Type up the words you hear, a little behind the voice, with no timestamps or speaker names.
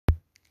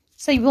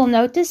So you will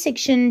notice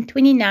section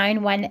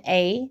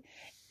 29(1)(a)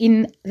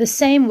 in the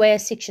same way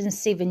as section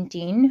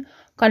 17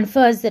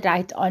 confers the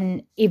right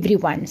on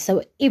everyone.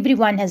 So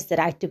everyone has the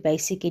right to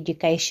basic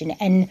education.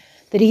 And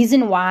the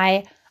reason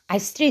why I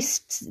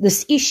stressed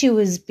this issue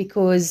is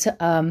because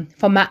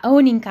from my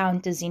own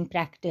encounters in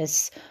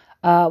practice,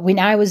 when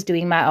I was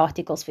doing my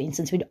articles, for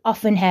instance, we'd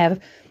often have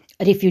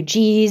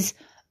refugees,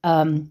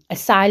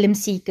 asylum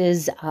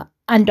seekers,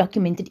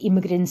 undocumented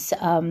immigrants,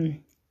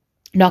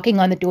 knocking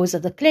on the doors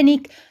of the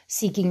clinic,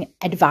 seeking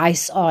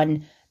advice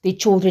on their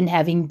children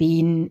having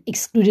been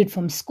excluded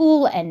from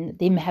school and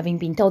them having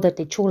been told that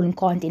their children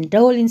can't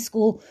enroll in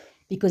school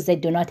because they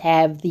do not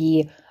have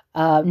the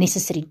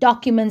necessary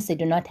documents. They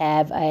do not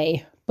have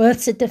a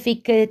birth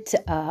certificate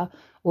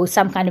or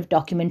some kind of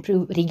document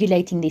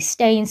regulating their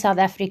stay in South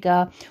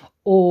Africa.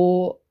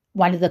 Or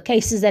one of the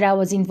cases that I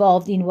was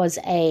involved in was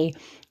a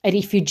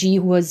refugee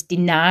who was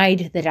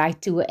denied the right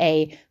to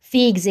a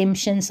fee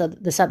exemption. So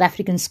the South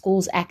African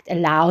Schools Act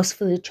allows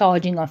for the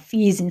charging of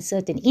fees in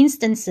certain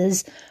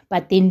instances,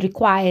 but then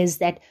requires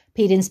that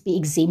parents be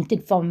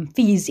exempted from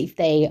fees if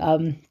they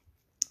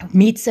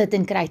meet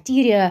certain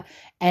criteria.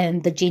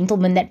 And the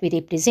gentleman that we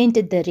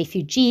represented, the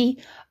refugee,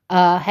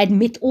 had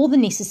met all the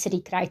necessary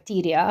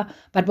criteria,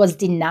 but was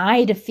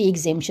denied a fee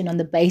exemption on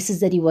the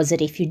basis that he was a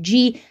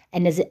refugee,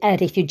 and as a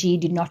refugee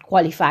did not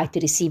qualify to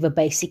receive a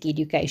basic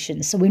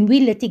education. So when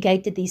we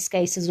litigated these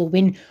cases, or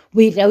when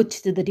we wrote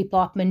to the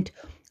Department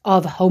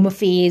of Home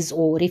Affairs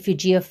or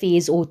Refugee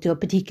Affairs, or to a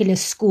particular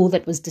school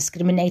that was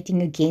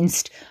discriminating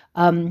against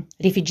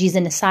refugees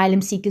and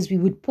asylum seekers, we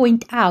would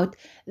point out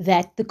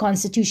that the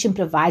Constitution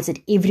provides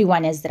that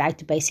everyone has the right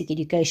to basic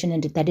education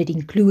and that it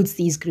includes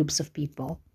these groups of people.